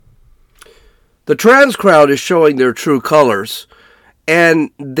The trans crowd is showing their true colors,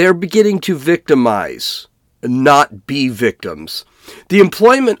 and they're beginning to victimize, not be victims. The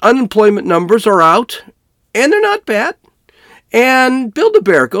unemployment numbers are out, and they're not bad. And Build a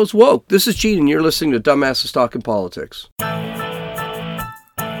Bear goes woke. This is Gene, and you're listening to Dumbasses Talking Politics.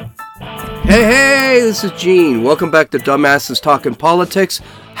 Hey, this is Gene. Welcome back to Dumbasses Talking Politics.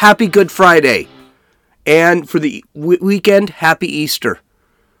 Happy Good Friday. And for the weekend, happy Easter.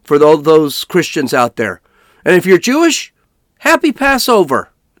 For all those Christians out there. And if you're Jewish, happy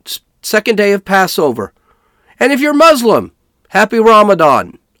Passover. It's second day of Passover. And if you're Muslim, happy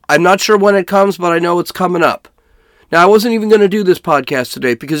Ramadan. I'm not sure when it comes, but I know it's coming up. Now, I wasn't even going to do this podcast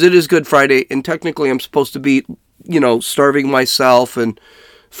today because it is Good Friday, and technically I'm supposed to be, starving myself and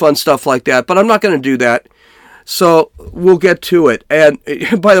fun stuff like that, but I'm not going to do that. So we'll get to it. And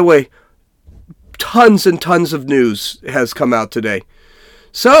by the way, tons and tons of news has come out today.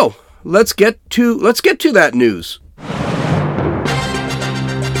 So let's get to that news.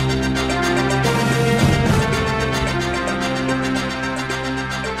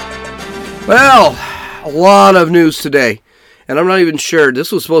 Well, a lot of news today, and I'm not even sure.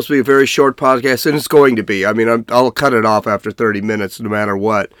 This was supposed to be a very short podcast, and it's going to be. I mean, I'll cut it off after 30 minutes, no matter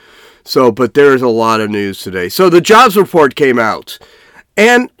what. So, but there's a lot of news today. So the jobs report came out,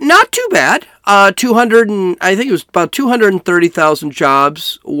 and not too bad. I think it was about 230,000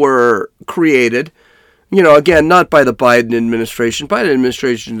 jobs were created. Again, not by the Biden administration. Biden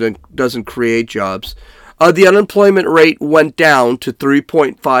administration doesn't create jobs. The unemployment rate went down to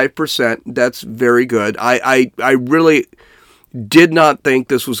 3.5%. That's very good. I really did not think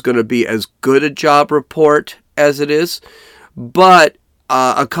this was going to be as good a job report as it is, but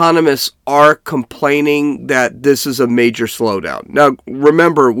economists are complaining that this is a major slowdown. Now,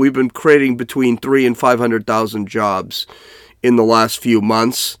 remember, we've been creating between 300,000 and 500,000 jobs in the last few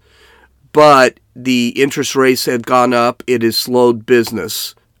months, but the interest rates have gone up. It has slowed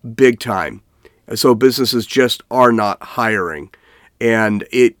business big time. So businesses just are not hiring, and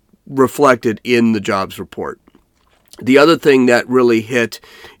it reflected in the jobs report. The other thing that really hit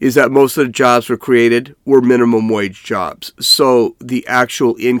is that most of the jobs were minimum wage jobs. So the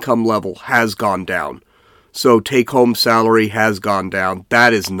actual income level has gone down. So take-home salary has gone down.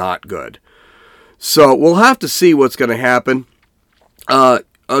 That is not good. So we'll have to see what's going to happen.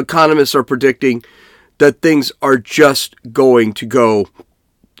 Economists are predicting that things are just going to go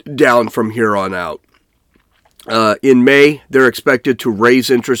down from here on out. In May, they're expected to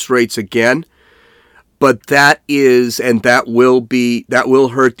raise interest rates again. But that will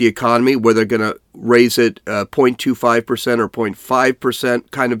hurt the economy, where they're going to raise it 0.25% or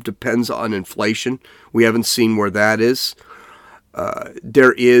 0.5%, kind of depends on inflation. We haven't seen where that is.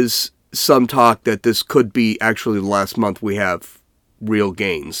 There is some talk that this could be actually the last month we have real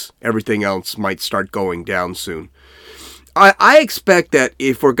gains. Everything else might start going down soon. I expect that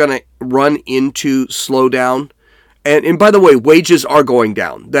if we're going to run into slowdown, and by the way, wages are going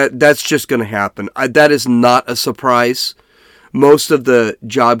down. That's just going to happen. That is not a surprise. Most of the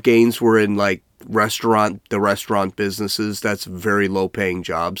job gains were in the restaurant businesses. That's very low paying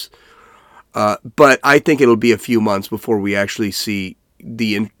jobs. But I think it'll be a few months before we actually see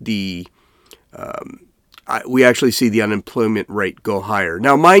the unemployment rate go higher.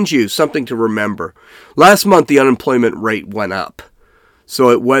 Now, mind you, something to remember. Last month, the unemployment rate went up.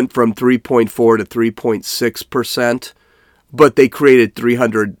 So it went from 3.4 to 3.6%, but they created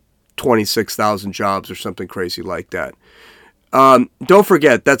 326,000 jobs or something crazy like that. Don't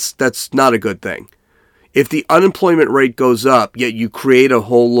forget, that's not a good thing. If the unemployment rate goes up, yet you create a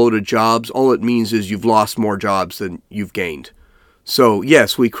whole load of jobs, all it means is you've lost more jobs than you've gained. So,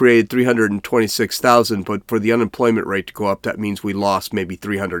 yes, we created 326,000, but for the unemployment rate to go up, that means we lost maybe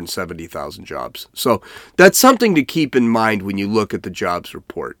 370,000 jobs. So that's something to keep in mind when you look at the jobs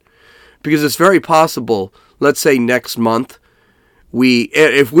report. Because it's very possible, let's say next month,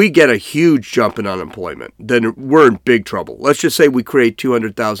 if we get a huge jump in unemployment, then we're in big trouble. Let's just say we create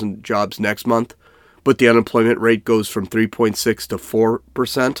 200,000 jobs next month, but the unemployment rate goes from 3.6 to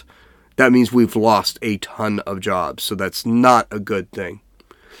 4%. That means we've lost a ton of jobs, so that's not a good thing.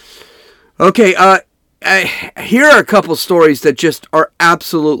 Okay, here are a couple stories that just are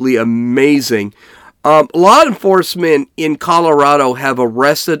absolutely amazing. Law enforcement in Colorado have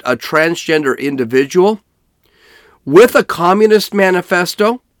arrested a transgender individual with a communist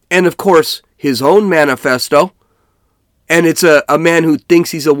manifesto, and of course, his own manifesto, and it's a man who thinks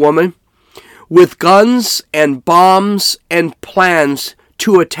he's a woman, with guns and bombs and plans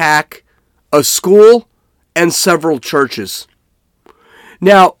to attack a school and several churches.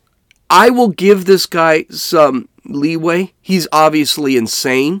 Now, I will give this guy some leeway. He's obviously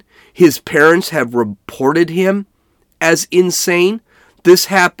insane. His parents have reported him as insane. This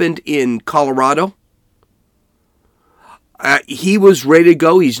happened in Colorado. He was ready to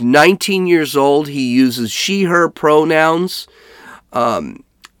go. He's 19 years old. He uses she, her pronouns.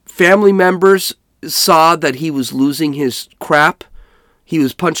 Family members saw that he was losing his crap. He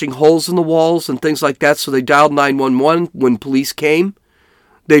was punching holes in the walls and things like that, so they dialed 911 when police came.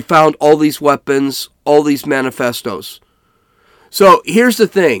 They found all these weapons, all these manifestos. So here's the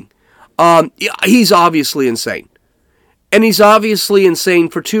thing. He's obviously insane. And he's obviously insane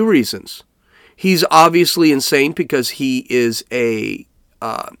for two reasons. He's obviously insane because he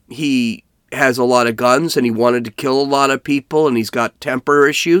has a lot of guns and he wanted to kill a lot of people and he's got temper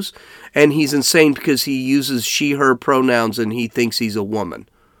issues. And he's insane because he uses she, her pronouns and he thinks he's a woman.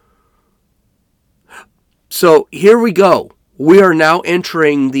 So here we go. We are now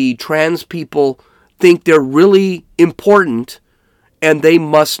entering the trans people think they're really important and they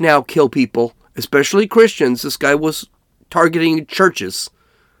must now kill people, especially Christians. This guy was targeting churches.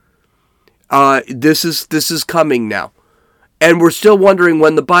 This is coming now. And we're still wondering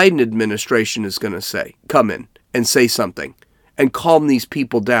when the Biden administration is going to come in and say something and calm these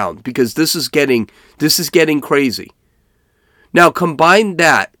people down, because this is getting crazy. Now combine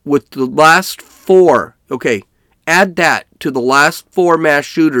that with the last four, add that to the last four mass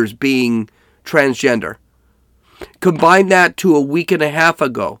shooters being transgender. Combine that to a week and a half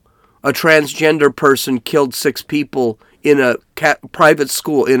ago, a transgender person killed 6 people in a private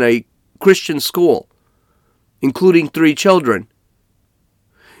school, in a Christian school, including 3 children.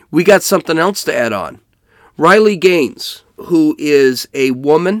 We got something else to add on. Riley Gaines, who is a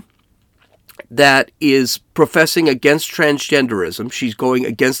woman that is professing against transgenderism. She's going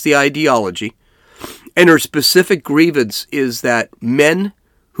against the ideology. And her specific grievance is that men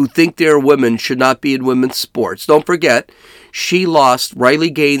who think they're women should not be in women's sports. Don't forget, Riley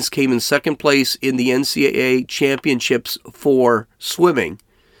Gaines came in second place in the NCAA championships for swimming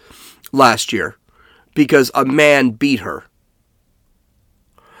last year because a man beat her.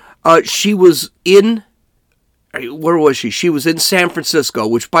 She was in, where was she? She was in San Francisco,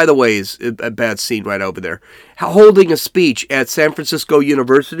 which, by the way, is a bad scene right over there, holding a speech at San Francisco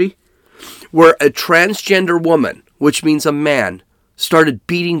University where a transgender woman, which means a man, started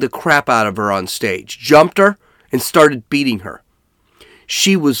beating the crap out of her on stage, jumped her, and started beating her.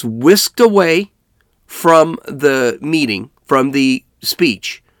 She was whisked away from the meeting, from the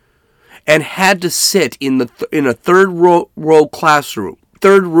speech, and had to sit in a third row classroom,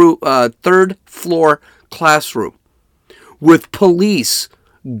 third floor classroom, with police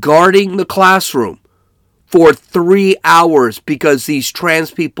guarding the classroom for 3 hours because these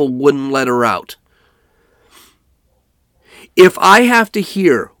trans people wouldn't let her out. If I have to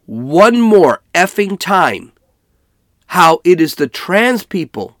hear one more effing time how it is the trans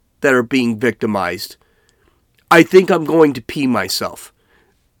people that are being victimized, I think I'm going to pee myself.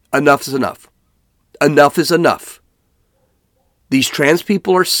 Enough is enough. Enough is enough. These trans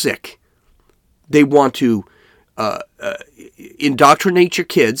people are sick. They want to indoctrinate your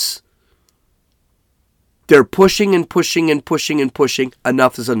kids. They're pushing and pushing and pushing and pushing.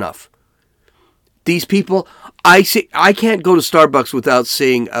 Enough is enough. These people, I can't go to Starbucks without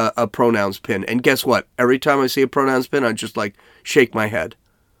seeing a pronouns pin. And guess what? Every time I see a pronouns pin, I just shake my head.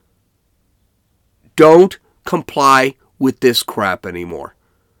 Don't comply with this crap anymore.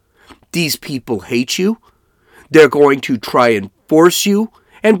 These people hate you. They're going to try and force you.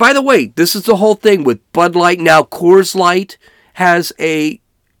 And by the way, this is the whole thing with Bud Light. Now Coors Light has a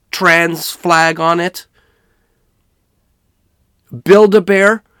trans flag on it.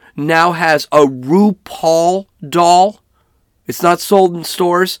 Build-A-Bear now has a RuPaul doll. It's not sold in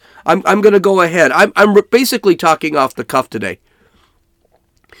stores. I'm going to go ahead. I'm basically talking off the cuff today.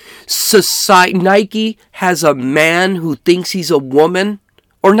 Nike has a man who thinks he's a woman,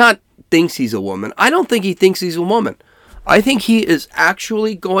 or not thinks he's a woman. I don't think he thinks he's a woman. I think he is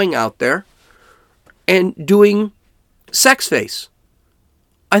actually going out there and doing sex face.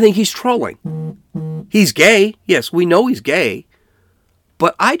 I think he's trolling. He's gay. Yes, we know he's gay.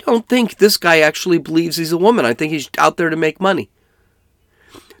 But I don't think this guy actually believes he's a woman. I think he's out there to make money.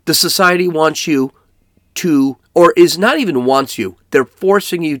 The society wants you to, or is not even wants you, they're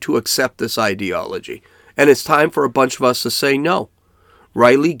forcing you to accept this ideology. And it's time for a bunch of us to say no.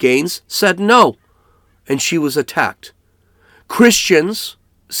 Riley Gaines said no, and she was attacked. Christians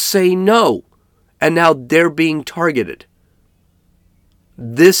say no, and now they're being targeted.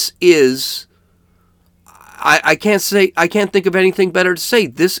 This is, I can't think of anything better to say.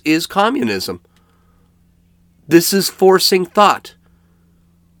 This is communism. This is forcing thought.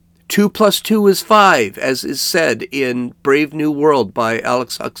 2 plus 2 is 5, as is said in Brave New World by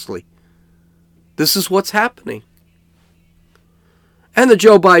Aldous Huxley. This is what's happening. And the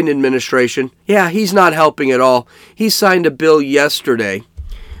Joe Biden administration, he's not helping at all. He signed a bill yesterday.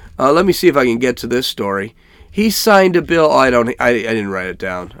 Let me see if I can get to this story. He signed a bill. I didn't write it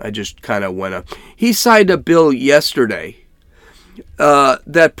down. I just kind of went up. He signed a bill yesterday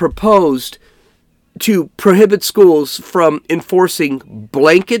that proposed to prohibit schools from enforcing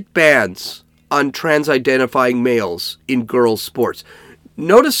blanket bans on trans-identifying males in girls' sports.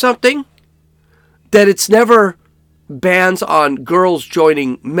 Notice something? That it's never bans on girls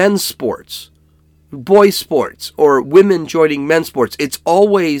joining men's sports, boys' sports, or women joining men's sports. It's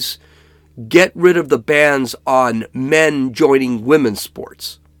always get rid of the bans on men joining women's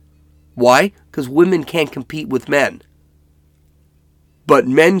sports. Why? Because women can't compete with men. But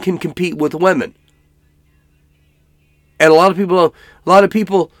men can compete with women. And a lot of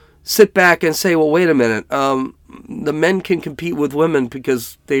people sit back and say, well, wait a minute, the men can compete with women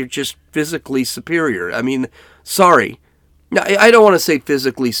because they're just physically superior. I mean, sorry. I don't want to say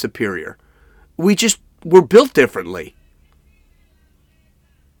physically superior. We're built differently.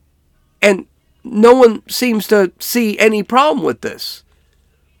 And no one seems to see any problem with this.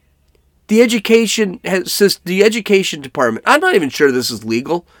 The education department, I'm not even sure this is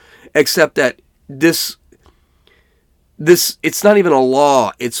legal, except that this it's not even a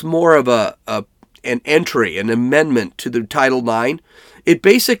law. It's more of an entry, an amendment to the Title IX. It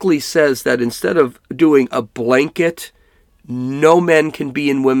basically says that instead of doing a blanket, no men can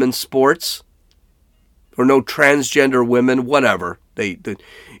be in women's sports, or no transgender women, whatever,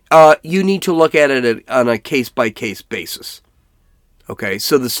 you need to look at it on a case-by-case basis. Okay,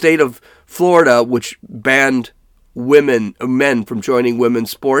 so the state of Florida, which banned men from joining women's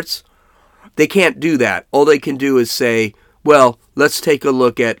sports, they can't do that. All they can do is say, well, let's take a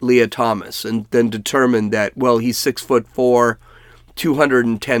look at Leah Thomas and then determine that, well, he's 6'4",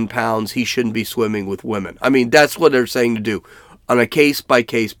 210 pounds, he shouldn't be swimming with women. I mean, that's what they're saying to do on a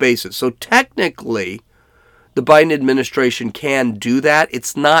case-by-case basis. So technically, the Biden administration can do that.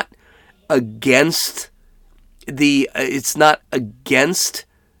 It's not against the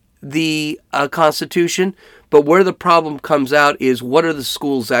Constitution. But where the problem comes out is, what are the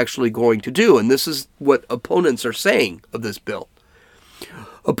schools actually going to do? And this is what opponents are saying of this bill.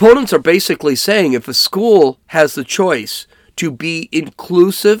 Opponents are basically saying if a school has the choice to be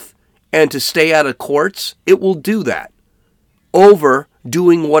inclusive and to stay out of courts, it will do that over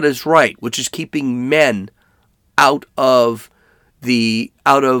doing what is right, which is keeping men out of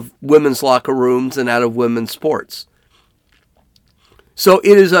women's locker rooms and out of women's sports. So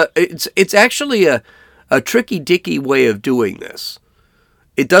it's actually a tricky-dicky way of doing this.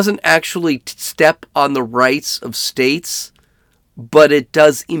 It doesn't actually step on the rights of states, but it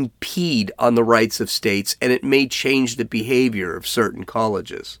does impede on the rights of states, and it may change the behavior of certain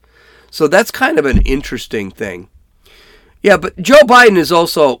colleges. So that's kind of an interesting thing. Yeah, but Joe Biden is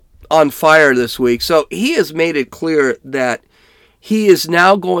also on fire this week, so he has made it clear that he is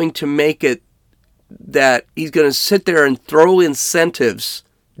now going to make it that he's going to sit there and throw incentives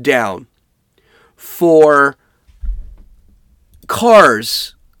down for car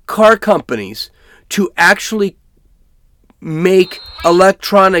companies to actually make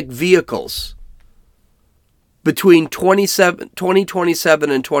electronic vehicles between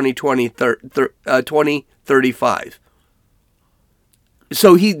 2027 and 2035.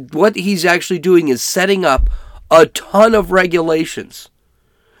 So what he's actually doing is setting up a ton of regulations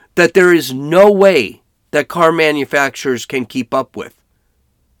that there is no way that car manufacturers can keep up with.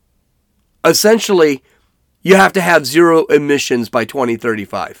 Essentially, you have to have zero emissions by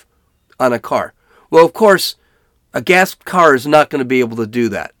 2035 on a car. Well, of course, a gas car is not going to be able to do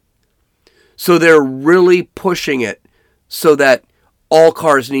that. So they're really pushing it so that all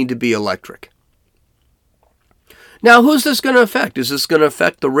cars need to be electric. Now, who's this going to affect? Is this going to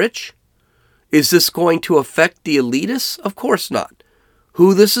affect the rich? Is this going to affect the elitists? Of course not.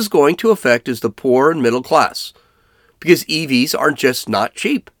 Who this is going to affect is the poor and middle class. Because EVs are just not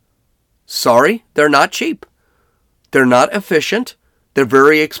cheap. Sorry, they're not cheap. They're not efficient. They're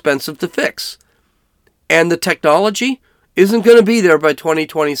very expensive to fix. And the technology isn't going to be there by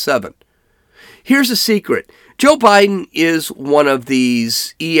 2027. Here's a secret. Joe Biden is one of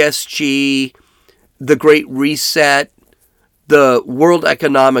these ESG, the Great Reset, the World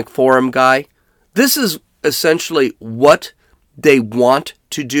Economic Forum guy. This is essentially what they want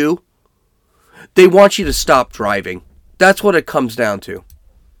to do. They want you to stop driving. That's what it comes down to.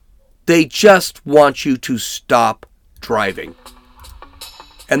 They just want you to stop driving.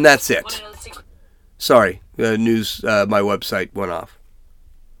 And that's it. Sorry, my website went off.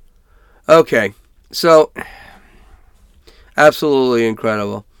 Okay, so absolutely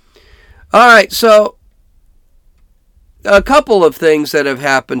incredible. All right, so a couple of things that have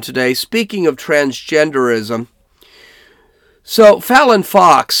happened today. Speaking of transgenderism, so Fallon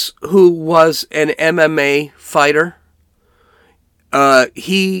Fox, who was an MMA fighter,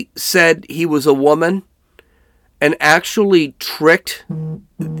 he said he was a woman and actually tricked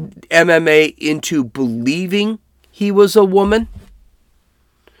MMA into believing he was a woman.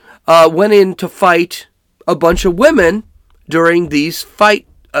 Went in to fight a bunch of women during these fights.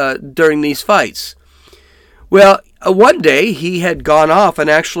 Well, one day he had gone off and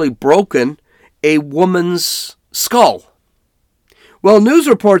actually broken a woman's skull. Well, news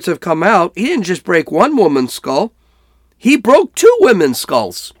reports have come out. He didn't just break one woman's skull. He broke two women's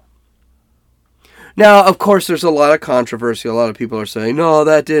skulls. Now, of course, there's a lot of controversy. A lot of people are saying, no,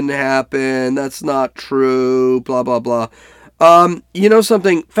 that didn't happen. That's not true. Blah, blah, blah. You know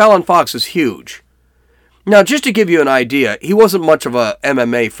something? Fallon Fox is huge. Now, just to give you an idea, he wasn't much of a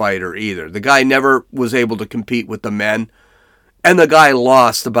MMA fighter either. The guy never was able to compete with the men. And the guy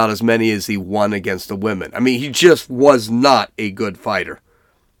lost about as many as he won against the women. I mean, he just was not a good fighter.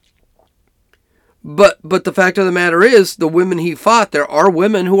 But the fact of the matter is, the women he fought, there are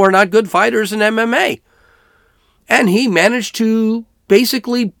women who are not good fighters in MMA. And he managed to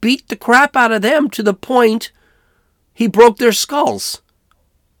basically beat the crap out of them to the point he broke their skulls.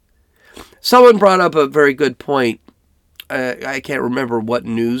 Someone brought up a very good point. I can't remember what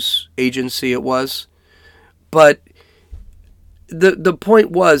news agency it was. But the point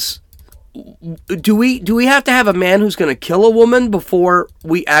was, do we have to have a man who's going to kill a woman before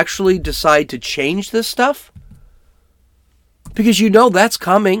we actually decide to change this stuff? Because you know that's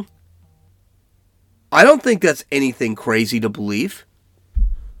coming. I don't think that's anything crazy to believe.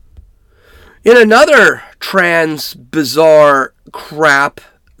 In another trans bizarre crap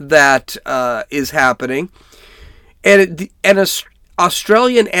that is happening, and an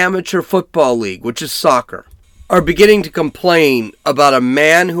Australian Amateur Football League, which is soccer, are beginning to complain about a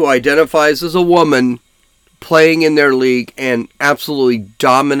man who identifies as a woman playing in their league and absolutely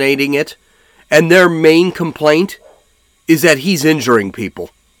dominating it. And their main complaint is that he's injuring people.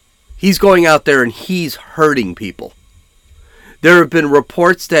 He's going out there and he's hurting people. There have been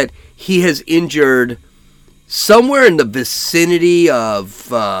reports that he has injured somewhere in the vicinity of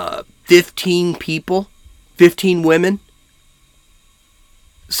 15 people, 15 women.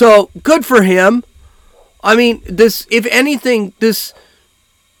 So, good for him. I mean, this, if anything, this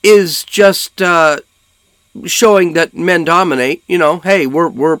is just showing that men dominate. You know, hey,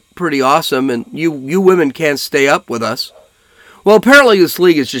 we're pretty awesome, and you women can't stay up with us. Well, apparently this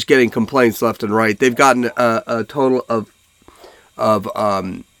league is just getting complaints left and right. They've gotten a total of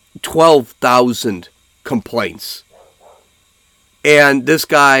 12,000 complaints. And this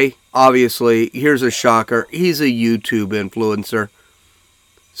guy, obviously, here's a shocker, he's a YouTube influencer.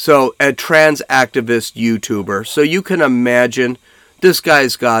 So, a trans activist YouTuber. So you can imagine this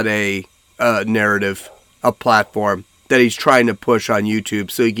guy's got a narrative, a platform that he's trying to push on YouTube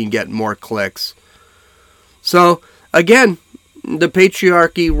so he can get more clicks. So, again, the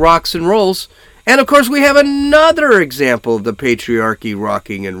patriarchy rocks and rolls. And, of course, we have another example of the patriarchy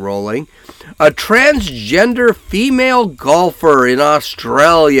rocking and rolling. A transgender female golfer in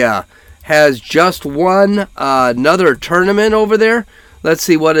Australia has just won another tournament over there. Let's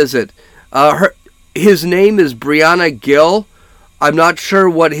see, what is it? His name is Brianna Gill. I'm not sure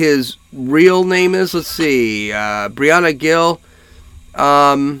what his real name is. Let's see. Brianna Gill.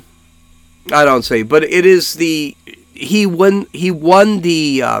 I don't say, but it is he won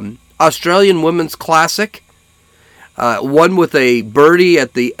the Australian Women's Classic. Won with a birdie on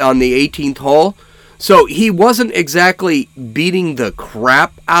the 18th hole. So he wasn't exactly beating the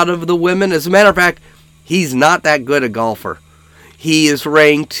crap out of the women. As a matter of fact, he's not that good a golfer. He's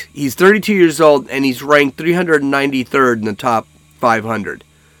 32 years old, and he's ranked 393rd in the top 500.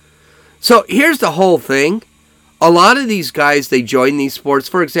 So here's the whole thing. A lot of these guys, they join these sports.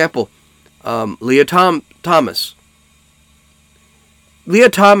 For example, Leah Thomas. Leah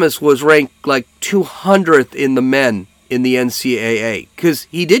Thomas was ranked like 200th in the men in the NCAA because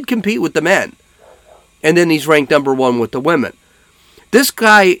he did compete with the men. And then he's ranked number 1 with the women. This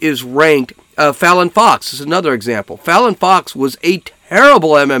guy is ranked... Fallon Fox is another example. Fallon Fox was a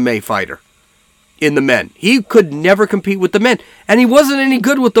terrible MMA fighter in the men. He could never compete with the men. And he wasn't any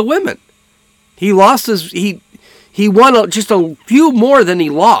good with the women. He lost he won just a few more than he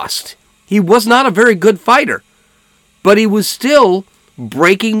lost. He was not a very good fighter. But he was still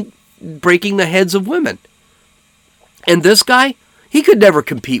breaking the heads of women. And this guy, he could never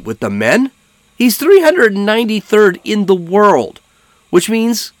compete with the men. He's 393rd in the world, which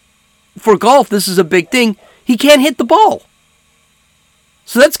means for golf, this is a big thing. He can't hit the ball.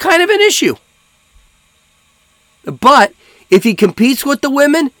 So that's kind of an issue. But if he competes with the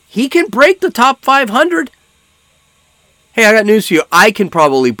women, he can break the top 500. Hey, I got news for you. I can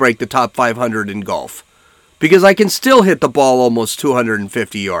probably break the top 500 in golf. Because I can still hit the ball almost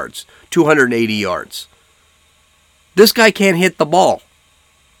 250 yards, 280 yards. This guy can't hit the ball.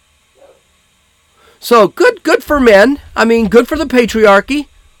 So good for men. I mean, good for the patriarchy.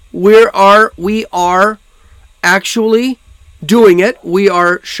 We are actually doing it. We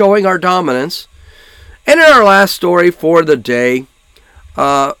are showing our dominance. And in our last story for the day,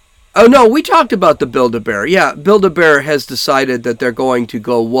 we talked about the Build-A-Bear. Yeah, Build-A-Bear has decided that they're going to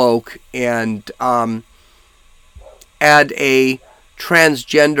go woke and add a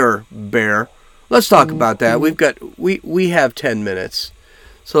transgender bear. Let's talk about that. We have 10 minutes.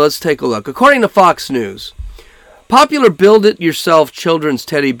 So let's take a look. According to Fox News, popular build-it-yourself children's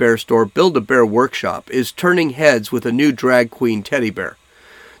teddy bear store Build-A-Bear Workshop is turning heads with a new drag queen teddy bear.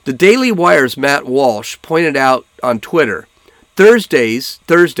 The Daily Wire's Matt Walsh pointed out on Twitter Thursday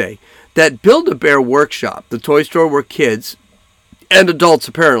that Build-A-Bear Workshop, the toy store where kids and adults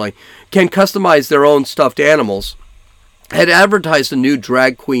apparently can customize their own stuffed animals, had advertised a new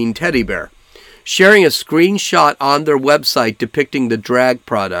drag queen teddy bear. Sharing a screenshot on their website depicting the drag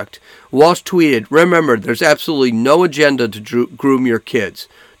product, Walsh tweeted, "Remember, there's absolutely no agenda to groom your kids.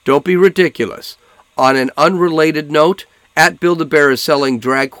 Don't be ridiculous." On an unrelated note, @Build-A-Bear is selling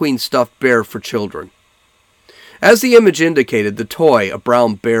drag queen stuffed bear for children. As the image indicated, the toy, a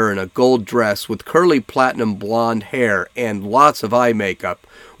brown bear in a gold dress with curly platinum blonde hair and lots of eye makeup,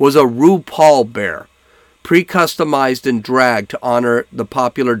 was a RuPaul bear, pre-customized and drag to honor the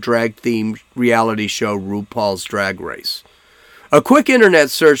popular drag-themed reality show RuPaul's Drag Race. A quick internet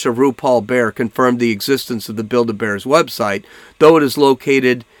search of RuPaul Bear confirmed the existence of the Build-A-Bear's website, though it is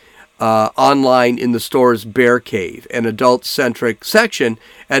located online in the store's Bear Cave, an adult-centric section,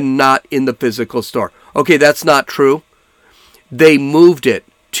 and not in the physical store. Okay, that's not true. They moved it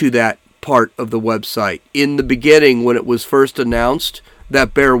to that part of the website. In the beginning, when it was first announced,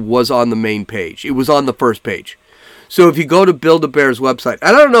 that bear was on the main page. It was on the first page. So if you go to Build-A-Bear's website,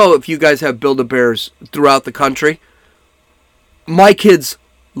 I don't know if you guys have Build-A-Bears throughout the country. My kids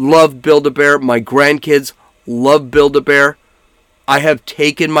love Build-A-Bear. My grandkids love Build-A-Bear. I have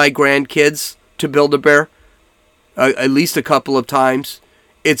taken my grandkids to Build-A-Bear at least a couple of times.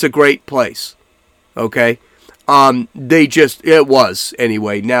 It's a great place. Okay? It was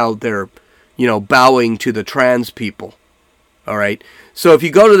anyway. Now they're, bowing to the trans people. All right. So if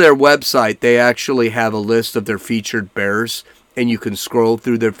you go to their website, they actually have a list of their featured bears, and you can scroll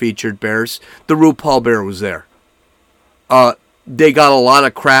through their featured bears. The RuPaul bear was there. They got a lot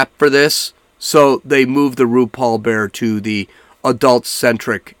of crap for this, so they moved the RuPaul bear to the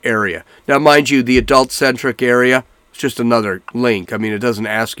adult-centric area. Now, mind you, the adult-centric area is just another link. I mean, it doesn't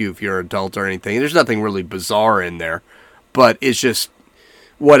ask you if you're an adult or anything. There's nothing really bizarre in there, but it's just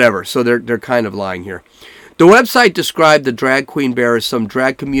whatever. So they're kind of lying here. The website described the drag queen bear as some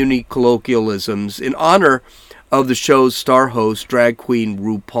drag community colloquialisms in honor of the show's star host, drag queen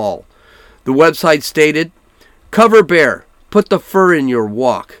RuPaul. The website stated, "Cover bear, put the fur in your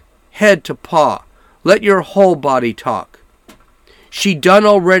walk, head to paw, let your whole body talk. She done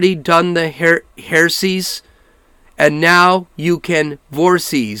the hairsies, and now you can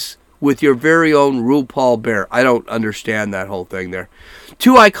vorsies with your very own RuPaul bear." I don't understand that whole thing there.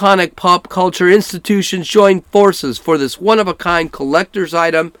 Two iconic pop culture institutions joined forces for this one-of-a-kind collector's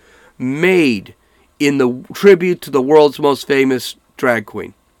item made in the tribute to the world's most famous drag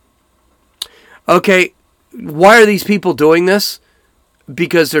queen. Okay, why are these people doing this?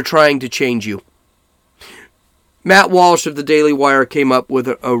 Because they're trying to change you. Matt Walsh of the Daily Wire came up with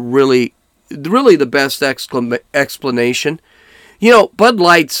a really the best explanation. Bud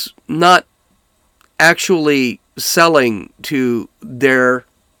Light's not actually selling to their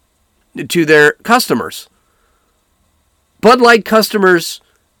customers. Bud Light customers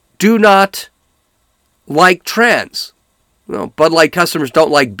do not like trans. Bud Light customers don't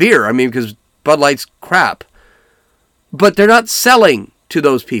like beer. Because Bud Light's crap. But they're not selling to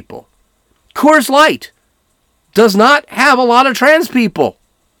those people. Coors Light does not have a lot of trans people.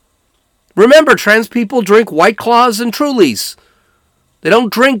 Remember, trans people drink White Claws and Trulies. They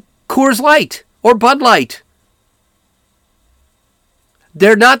don't drink Coors Light or Bud Light.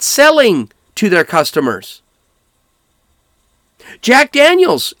 They're not selling to their customers. Jack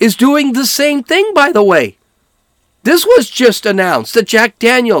Daniels is doing the same thing, by the way. This was just announced that Jack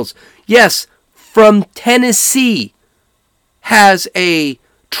Daniels, yes, from Tennessee, has a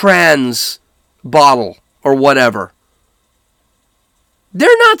trans bottle or whatever.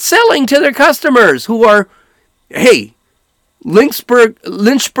 They're not selling to their customers who are, hey,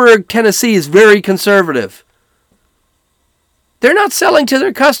 Lynchburg, Tennessee is very conservative. They're not selling to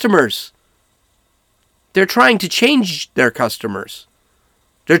their customers. They're trying to change their customers.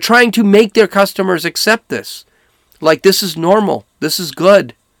 They're trying to make their customers accept this. Like, this is normal. This is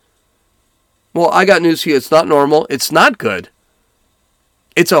good. Well, I got news for you. It's not normal. It's not good.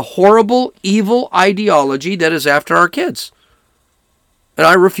 It's a horrible, evil ideology that is after our kids. And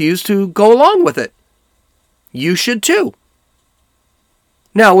I refuse to go along with it. You should too.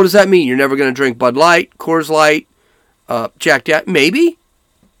 Now, what does that mean? You're never going to drink Bud Light, Coors Light, Jack Daniels? Maybe.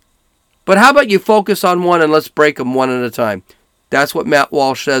 But how about you focus on one and let's break them one at a time? That's what Matt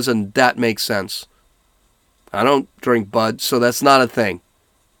Walsh says, and that makes sense. I don't drink Bud, so that's not a thing.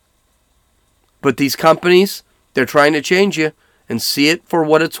 But these companies, they're trying to change you and see it for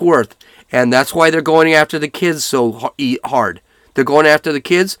what it's worth. And that's why they're going after the kids so hard. They're going after the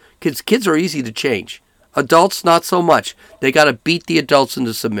kids. Kids are easy to change. Adults, not so much. They got to beat the adults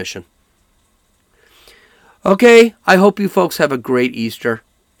into submission. Okay, I hope you folks have a great Easter.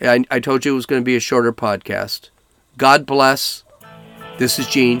 I told you it was going to be a shorter podcast. God bless. This is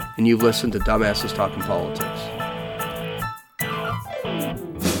Gene, and you've listened to Dumbasses Talking Politics.